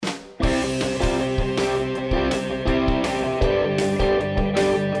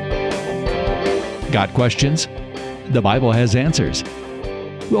Got questions? The Bible has answers.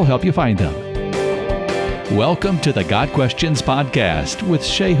 We'll help you find them. Welcome to the Got Questions podcast with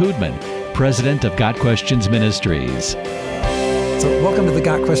Shea Hoodman, president of Got Questions Ministries. So welcome to the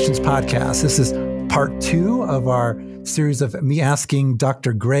Got Questions podcast. This is part 2 of our series of me asking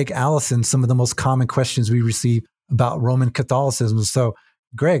Dr. Greg Allison some of the most common questions we receive about Roman Catholicism. So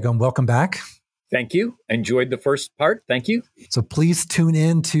Greg, welcome back. Thank you. Enjoyed the first part. Thank you. So please tune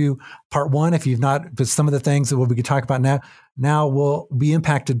in to part 1 if you've not, but some of the things that we could talk about now will be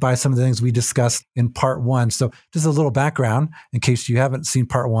impacted by some of the things we discussed in part 1. So just a little background in case you haven't seen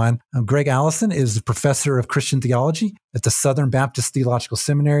part 1. Greg Allison is a professor of Christian theology at the Southern Baptist Theological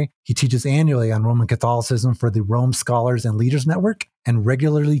Seminary. He teaches annually on Roman Catholicism for the Rome Scholars and Leaders Network and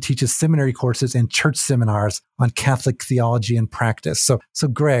regularly teaches seminary courses and church seminars on Catholic theology and practice. So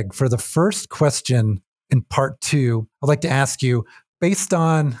Greg, for the first question in part 2, I'd like to ask you, based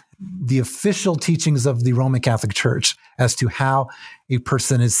on the official teachings of the Roman Catholic Church as to how a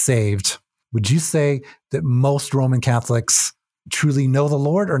person is saved, would you say that most Roman Catholics truly know the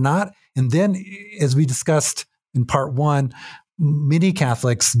Lord or not? And then, as we discussed in part 1, many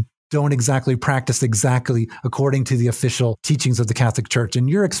Catholics don't exactly practice exactly according to the official teachings of the Catholic Church. In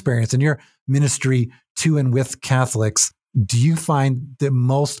your experience, in your ministry to and with Catholics, do you find that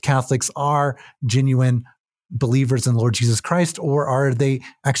most Catholics are genuine believers in the Lord Jesus Christ, or are they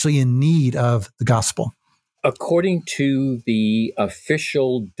actually in need of the gospel? According to the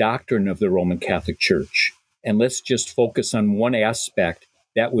official doctrine of the Roman Catholic Church, and let's just focus on one aspect,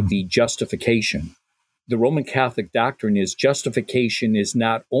 that would be justification. The Roman Catholic doctrine is justification is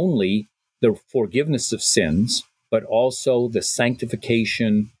not only the forgiveness of sins, but also the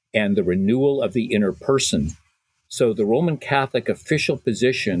sanctification and the renewal of the inner person. So the Roman Catholic official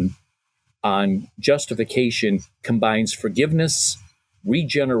position on justification combines forgiveness,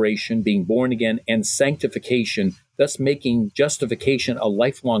 regeneration, being born again, and sanctification, thus making justification a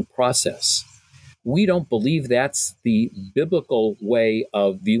lifelong process. We don't believe that's the biblical way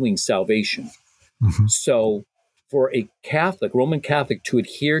of viewing salvation. Mm-hmm. So for a Catholic, Roman Catholic, to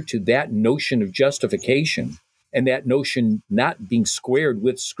adhere to that notion of justification and that notion not being squared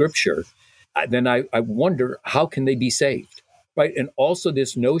with Scripture, then I wonder, how can they be saved? Right. And also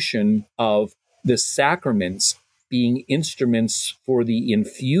this notion of the sacraments being instruments for the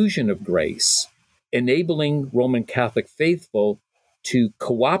infusion of grace, enabling Roman Catholic faithful to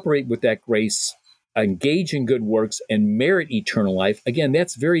cooperate with that grace, engage in good works, and merit eternal life. Again,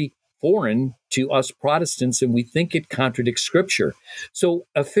 that's very foreign to us Protestants, and we think it contradicts Scripture. So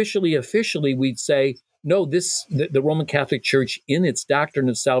officially, we'd say, no, the Roman Catholic Church in its doctrine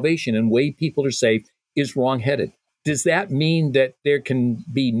of salvation and way people are saved is wrongheaded. Does that mean that there can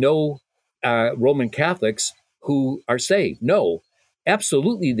be no Roman Catholics who are saved? No,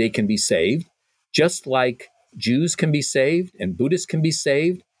 absolutely they can be saved, just like Jews can be saved and Buddhists can be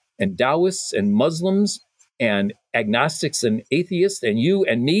saved and Taoists and Muslims and agnostics and atheists and you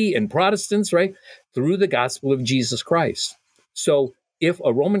and me and Protestants, right, through the gospel of Jesus Christ. So if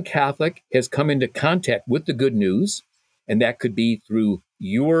a Roman Catholic has come into contact with the good news, and that could be through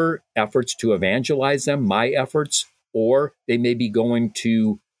your efforts to evangelize them, my efforts, or they may be going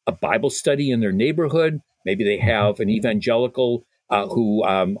to a Bible study in their neighborhood. Maybe they have an evangelical who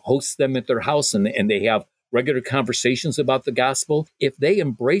hosts them at their house and they have regular conversations about the gospel. If they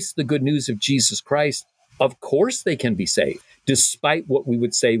embrace the good news of Jesus Christ, of course they can be saved, despite what we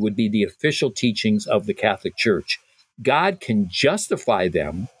would say would be the official teachings of the Catholic Church. God can justify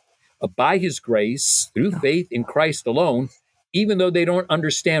them by his grace through faith in Christ alone, even though they don't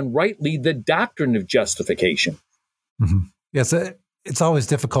understand rightly the doctrine of justification. Mm-hmm. Yes, it's always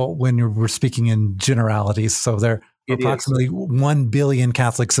difficult when we're speaking in generalities. So there are approximately 1 billion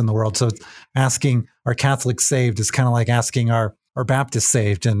Catholics in the world. So asking, are Catholics saved is kind of like asking, are Baptists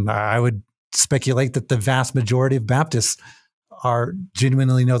saved? And I would speculate that the vast majority of Baptists are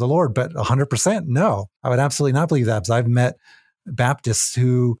genuinely know the Lord, but 100% no. I would absolutely not believe that, because I've met Baptists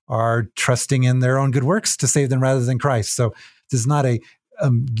who are trusting in their own good works to save them rather than Christ. So this is not a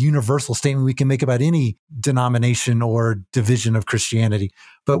universal statement we can make about any denomination or division of Christianity.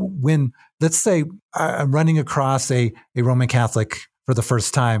 But when, let's say, I'm running across a Roman Catholic for the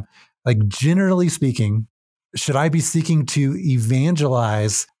first time, like generally speaking, should I be seeking to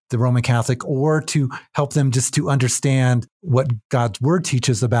evangelize the Roman Catholic or to help them just to understand what God's word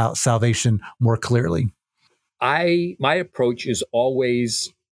teaches about salvation more clearly? My approach is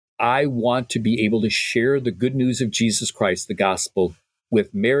always, I want to be able to share the good news of Jesus Christ, the gospel,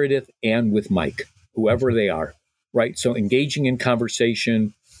 with Meredith and with Mike, whoever they are, right? So engaging in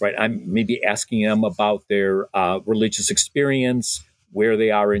conversation, right? I'm maybe asking them about their religious experience, where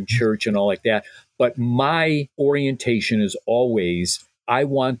they are in church and all like that. But my orientation is always, I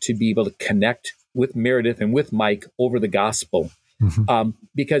want to be able to connect with Meredith and with Mike over the gospel.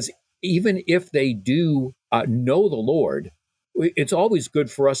 Because even if they do know the Lord, it's always good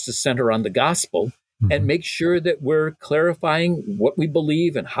for us to center on the gospel and make sure that we're clarifying what we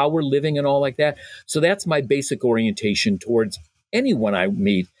believe and how we're living and all like that. So that's my basic orientation towards anyone I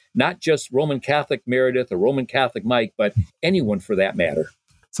meet, not just Roman Catholic Meredith or Roman Catholic Mike, but anyone for that matter.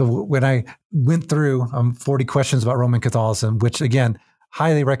 So when I went through 40 questions about Roman Catholicism, which again,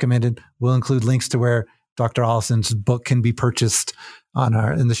 highly recommended, we'll include links to where Dr. Ollison's book can be purchased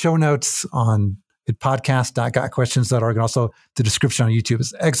in the show notes on podcast.gotquestions.org, and also the description on YouTube.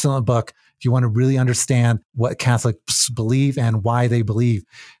 It's an excellent book if you want to really understand what Catholics believe and why they believe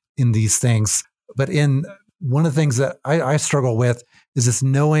in these things. But one of the things that I struggle with is this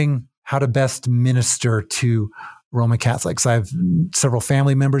knowing how to best minister to Roman Catholics. I have several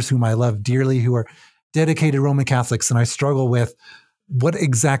family members whom I love dearly who are dedicated Roman Catholics, and I struggle with what do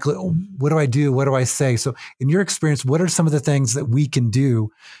I do? What do I say? So in your experience, what are some of the things that we can do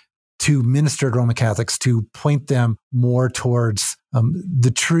to minister to Roman Catholics, to point them more towards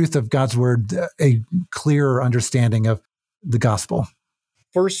the truth of God's word, a clearer understanding of the gospel?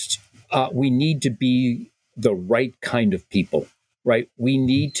 First, we need to be the right kind of people, right? We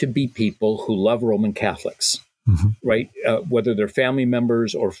need to be people who love Roman Catholics, right? Whether they're family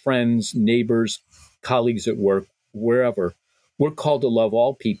members or friends, neighbors, colleagues at work, wherever. We're called to love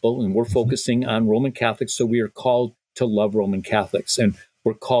all people, and we're focusing on Roman Catholics, so we are called to love Roman Catholics, and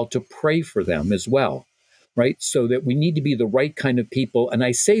we're called to pray for them as well, right? So that we need to be the right kind of people. And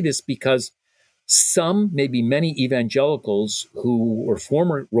I say this because some, maybe many evangelicals who were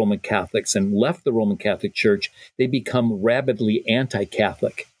former Roman Catholics and left the Roman Catholic Church, they become rabidly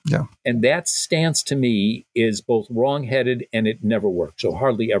anti-Catholic. Yeah. And that stance to me is both wrong-headed and it never works, or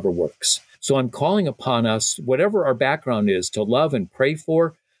hardly ever works. So I'm calling upon us, whatever our background is, to love and pray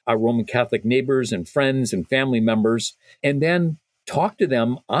for our Roman Catholic neighbors and friends and family members, and then talk to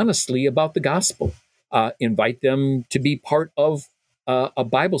them honestly about the gospel. Invite them to be part of a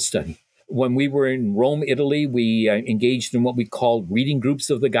Bible study. When we were in Rome, Italy, we engaged in what we called reading groups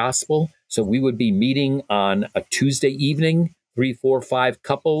of the gospel. So we would be meeting on a Tuesday evening, 3, 4, 5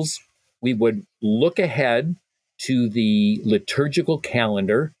 couples. We would look ahead to the liturgical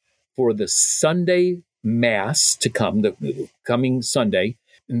calendar for the Sunday Mass to come, the coming Sunday.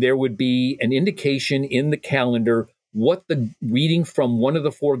 And there would be an indication in the calendar what the reading from one of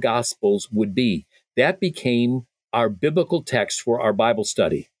the 4 Gospels would be. That became our biblical text for our Bible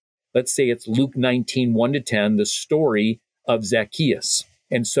study. Let's say it's Luke 19, 1-10, the story of Zacchaeus.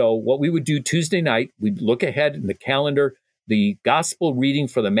 And so what we would do Tuesday night, we'd look ahead in the calendar. The Gospel reading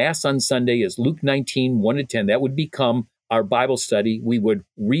for the Mass on Sunday is Luke 19, 1-10. That would become our Bible study. We would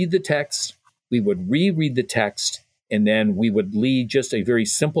read the text, we would reread the text, and then we would lead just a very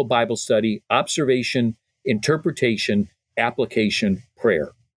simple Bible study: observation, interpretation, application,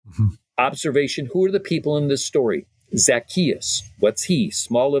 prayer. Observation: who are the people in this story? Zacchaeus. What's he?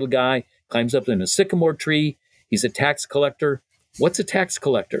 Small little guy, climbs up in a sycamore tree. He's a tax collector. What's a tax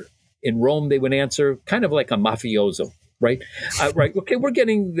collector? In Rome, they would answer kind of like a mafioso. Right. Right. Okay. We're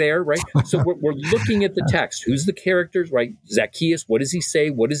getting there. Right. So we're looking at the text. Who's the characters? Right. Zacchaeus. What does he say?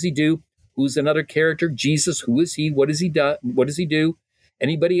 What does he do? Who's another character? Jesus. Who is he? What does he do? What does he do?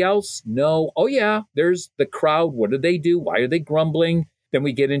 Anybody else? No. Oh, yeah. There's the crowd. What do they do? Why are they grumbling? Then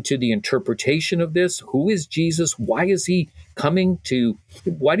we get into the interpretation of this. Who is Jesus? Why is he coming to?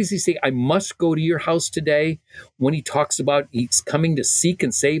 Why does he say, I must go to your house today? When he talks about he's coming to seek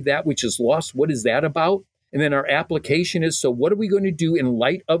and save that which is lost, what is that about? And then our application is, so what are we going to do in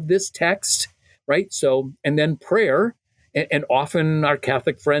light of this text, right? So, and then prayer, and often our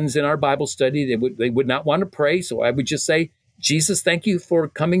Catholic friends in our Bible study, they would not want to pray. So I would just say, Jesus, thank you for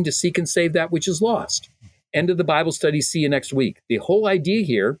coming to seek and save that which is lost. End of the Bible study. See you next week. The whole idea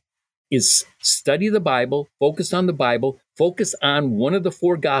here is study the Bible, focus on the Bible, focus on one of the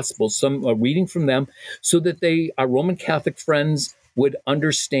 4 Gospels, some reading from them, so that our Roman Catholic friends would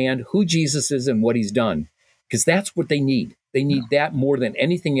understand who Jesus is and what he's done. Because that's what they need. They need that more than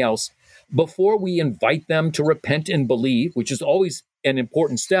anything else before we invite them to repent and believe, which is always an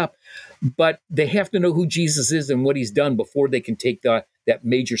important step. But they have to know who Jesus is and what he's done before they can take that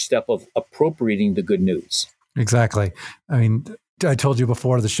major step of appropriating the good news. Exactly. I mean, I told you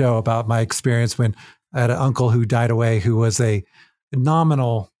before the show about my experience when I had an uncle who died away, who was a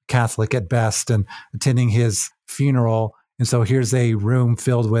nominal Catholic at best, and attending his funeral. And so here's a room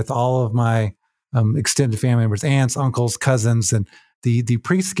filled with all of my extended family members, aunts, uncles, cousins. And the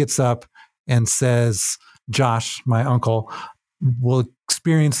priest gets up and says, Josh, my uncle, will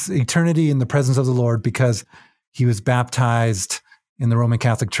experience eternity in the presence of the Lord because he was baptized in the Roman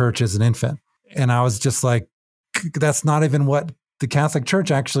Catholic Church as an infant. And I was just like, that's not even what the Catholic Church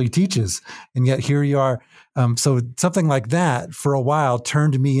actually teaches. And yet here you are. So something like that for a while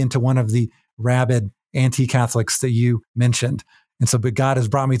turned me into one of the rabid anti-Catholics that you mentioned. And so, but God has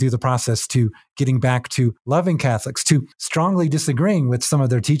brought me through the process to getting back to loving Catholics, to strongly disagreeing with some of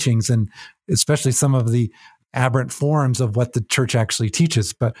their teachings, and especially some of the aberrant forms of what the church actually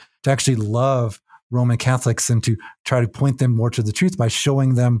teaches, but to actually love Roman Catholics and to try to point them more to the truth by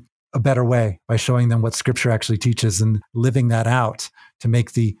showing them a better way, by showing them what Scripture actually teaches and living that out to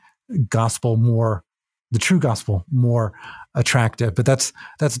make the gospel more, the true gospel more attractive. But that's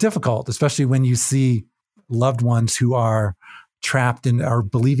difficult, especially when you see loved ones who are trapped and are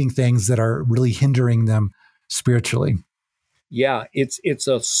believing things that are really hindering them spiritually. Yeah, it's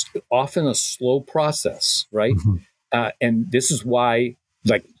often a slow process, right? Mm-hmm. And this is why,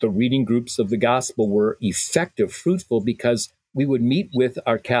 like, the reading groups of the gospel were effective, fruitful, because we would meet with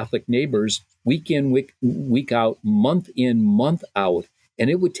our Catholic neighbors week in, week out, month in, month out, and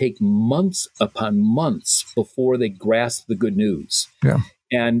it would take months upon months before they grasped the good news. Yeah.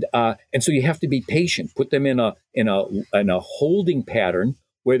 And so you have to be patient. Put them in a holding pattern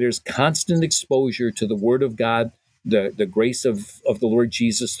where there's constant exposure to the Word of God, the grace of the Lord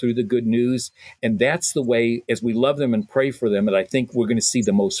Jesus through the good news, and that's the way, as we love them and pray for them, and I think we're going to see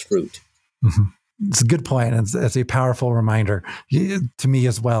the most fruit. Mm-hmm. It's a good point. It's a powerful reminder to me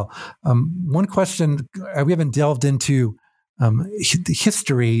as well. One question, we haven't delved into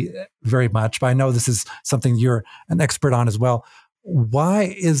history very much, but I know this is something you're an expert on as well.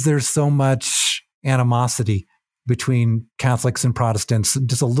 Why is there so much animosity between Catholics and Protestants?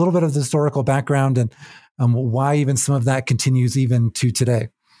 Just a little bit of the historical background and why even some of that continues even to today.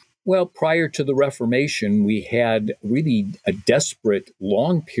 Well, prior to the Reformation, we had really a desperate,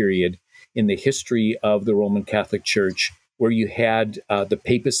 long period in the history of the Roman Catholic Church where you had the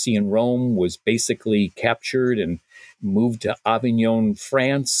papacy in Rome was basically captured and moved to Avignon,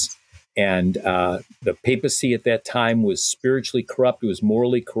 France. And the papacy at that time was spiritually corrupt. It was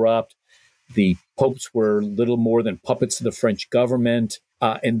morally corrupt. The popes were little more than puppets of the French government.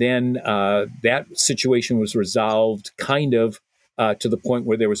 And then that situation was resolved kind of to the point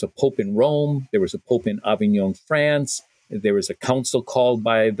where there was a pope in Rome. There was a pope in Avignon, France. There was a council called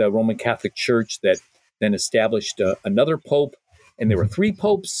by the Roman Catholic Church that then established another pope. And there were 3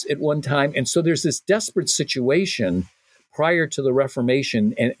 popes at one time. And so there's this desperate situation prior to the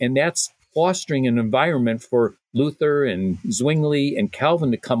Reformation, and that's fostering an environment for Luther and Zwingli and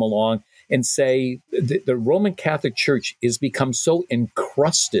Calvin to come along and say the Roman Catholic Church has become so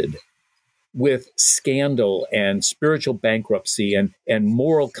encrusted with scandal and spiritual bankruptcy and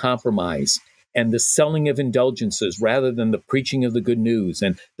moral compromise and the selling of indulgences rather than the preaching of the good news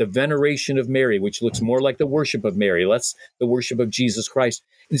and the veneration of Mary, which looks more like the worship of Mary, less the worship of Jesus Christ.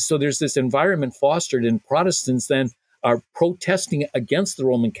 And so there's this environment fostered, and Protestants then are protesting against the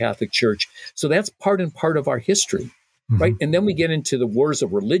Roman Catholic Church. So that's part and part of our history, right? And then we get into the wars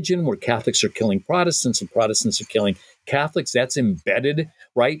of religion where Catholics are killing Protestants and Protestants are killing Catholics. That's embedded,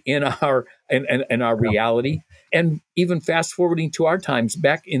 right, in our reality. And even fast forwarding to our times,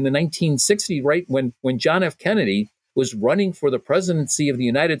 back in the 1960s, right, when John F. Kennedy was running for the presidency of the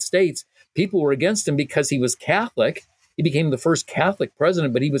United States, people were against him because he was Catholic. He became the first Catholic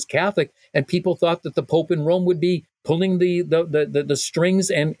president, but he was Catholic, and people thought that the Pope in Rome would be pulling the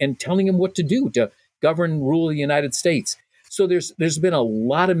strings and telling him what to do to govern and rule the United States. So there's been a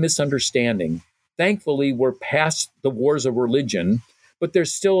lot of misunderstanding. Thankfully, we're past the wars of religion, but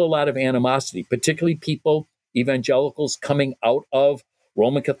there's still a lot of animosity, particularly people, evangelicals coming out of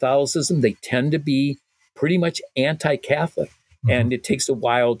Roman Catholicism. They tend to be pretty much anti-Catholic, and it takes a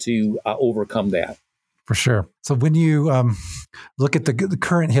while to overcome that. For sure. So when you look at the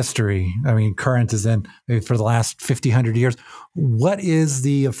current history, I mean, current is in maybe for the last 50, 100 years, what is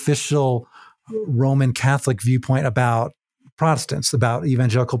the official Roman Catholic viewpoint about Protestants, about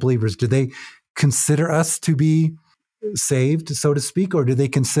evangelical believers? Do they consider us to be saved, so to speak, or do they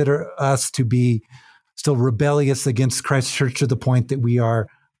consider us to be still rebellious against Christ's church to the point that we are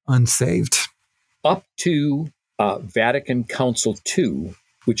unsaved? Up to Vatican Council II,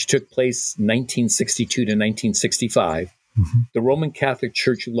 which took place 1962 to 1965, the Roman Catholic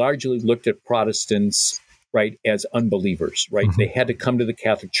Church largely looked at Protestants, right, as unbelievers, right? They had to come to the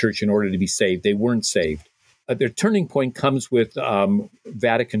Catholic Church in order to be saved. They weren't saved. Their turning point comes with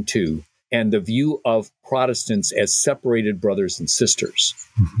Vatican II and the view of Protestants as separated brothers and sisters.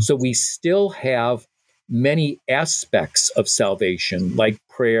 So we still have many aspects of salvation, like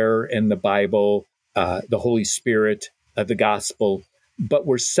prayer and the Bible, the Holy Spirit, the gospel, but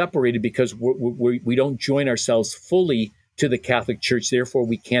we're separated because we don't join ourselves fully to the Catholic Church. Therefore,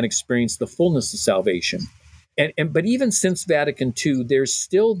 we can't experience the fullness of salvation. But even since Vatican II, there's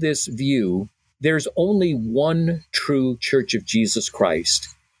still this view, there's only one true Church of Jesus Christ,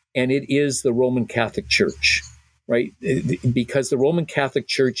 and it is the Roman Catholic Church, right? Because the Roman Catholic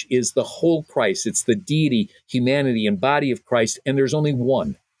Church is the whole Christ. It's the deity, humanity, and body of Christ, and there's only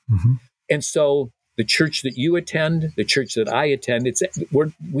one. Mm-hmm. And so the church that you attend, the church that I attend,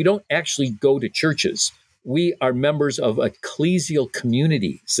 we don't actually go to churches. We are members of ecclesial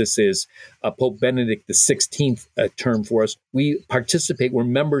communities. This is Pope Benedict XVI term for us. We participate, we're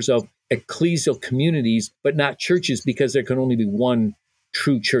members of ecclesial communities, but not churches, because there can only be one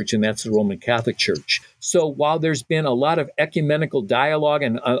true church, and that's the Roman Catholic Church. So while there's been a lot of ecumenical dialogue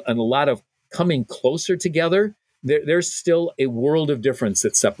and a lot of coming closer together, there's still a world of difference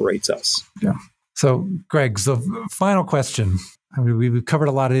that separates us. Yeah. So, Greg, final question. I mean, we've covered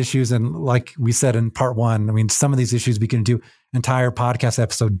a lot of issues, and like we said in part one, I mean, some of these issues we can do entire podcast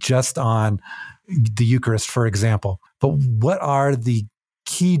episode just on the Eucharist, for example. But what are the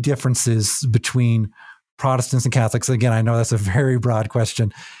key differences between Protestants and Catholics? Again, I know that's a very broad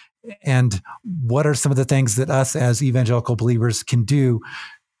question. And what are some of the things that us as evangelical believers can do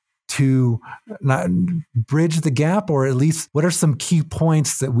to not bridge the gap, or at least what are some key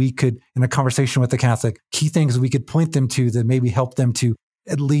points that we could, in a conversation with the Catholic, key things we could point them to that maybe help them to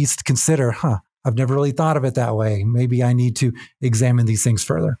at least consider, I've never really thought of it that way. Maybe I need to examine these things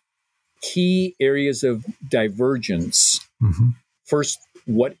further. Key areas of divergence. Mm-hmm. First,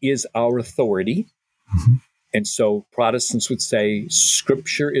 what is our authority? Mm-hmm. And so Protestants would say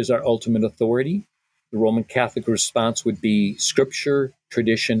Scripture is our ultimate authority. The Roman Catholic response would be Scripture,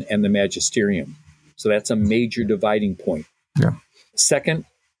 tradition, and the magisterium. So that's a major dividing point. Yeah. Second,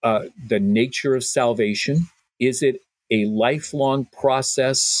 the nature of salvation. Is it a lifelong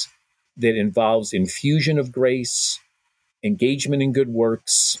process that involves infusion of grace, engagement in good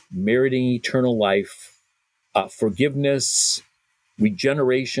works, meriting eternal life, forgiveness,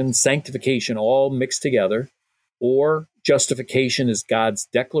 regeneration, sanctification, all mixed together? Or justification is God's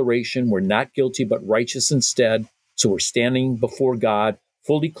declaration, we're not guilty but righteous instead, so we're standing before God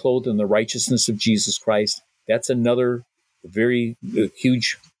fully clothed in the righteousness of Jesus Christ. That's another very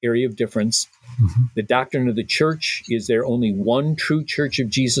huge area of difference. Mm-hmm. The doctrine of the church, is there only one true Church of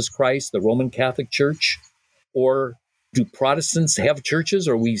Jesus Christ, the Roman Catholic Church? Or do Protestants have churches,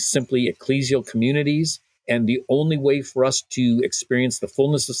 or are we simply ecclesial communities? And the only way for us to experience the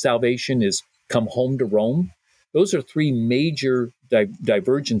fullness of salvation is come home to Rome? Those are three major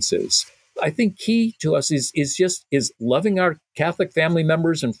divergences. I think key to us is loving our Catholic family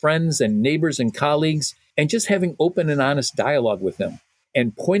members and friends and neighbors and colleagues, and just having open and honest dialogue with them,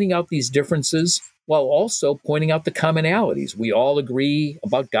 and pointing out these differences while also pointing out the commonalities. We all agree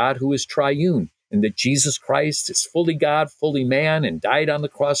about God, who is triune, and that Jesus Christ is fully God, fully man, and died on the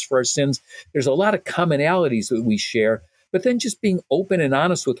cross for our sins. There's a lot of commonalities that we share, but then just being open and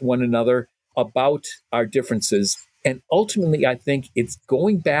honest with one another about our differences. And ultimately, I think it's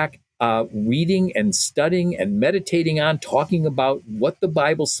going back, reading and studying and meditating on, talking about what the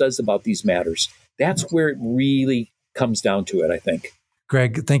Bible says about these matters. That's where it really comes down to it, I think.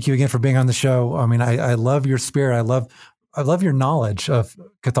 Greg, thank you again for being on the show. I mean, I love your spirit. I love your knowledge of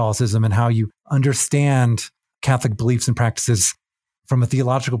Catholicism and how you understand Catholic beliefs and practices from a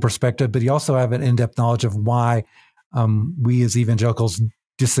theological perspective, but you also have an in-depth knowledge of why we as evangelicals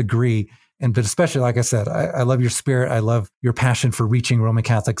disagree. But especially, like I said, I love your spirit. I love your passion for reaching Roman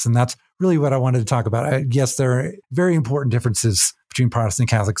Catholics. And that's really what I wanted to talk about. Yes, there are very important differences between Protestant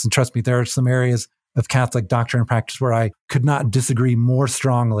and Catholics. And trust me, there are some areas of Catholic doctrine and practice where I could not disagree more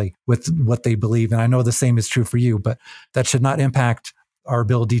strongly with what they believe. And I know the same is true for you, but that should not impact our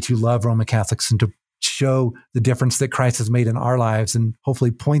ability to love Roman Catholics and to show the difference that Christ has made in our lives and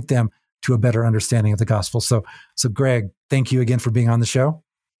hopefully point them to a better understanding of the gospel. So Greg, thank you again for being on the show.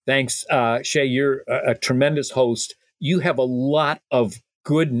 Thanks, Shay. You're a tremendous host. You have a lot of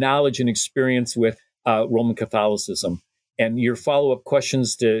good knowledge and experience with Roman Catholicism, and your follow-up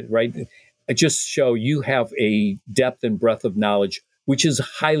questions just show you have a depth and breadth of knowledge, which is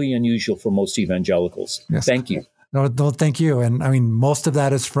highly unusual for most evangelicals. Yes. Thank you. No, thank you. And I mean, most of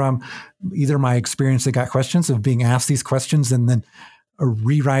that is from either my experience at Got Questions of being asked these questions and then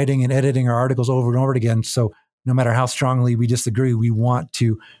rewriting and editing our articles over and over again. So no matter how strongly we disagree, we want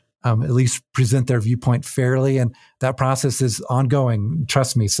to at least present their viewpoint fairly. And that process is ongoing.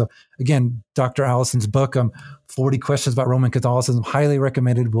 Trust me. So again, Dr. Allison's book, 40 Questions About Roman Catholicism, highly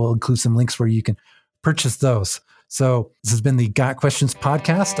recommended. We'll include some links where you can purchase those. So this has been the Got Questions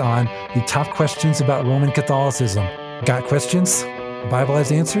podcast on the top questions about Roman Catholicism. Got questions? The Bible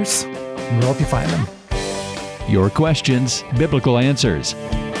has answers, and we'll help you find them. Your questions, biblical answers.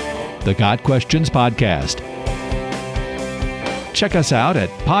 The God Questions Podcast. Check us out at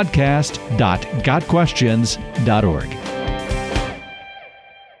podcast.godquestions.org.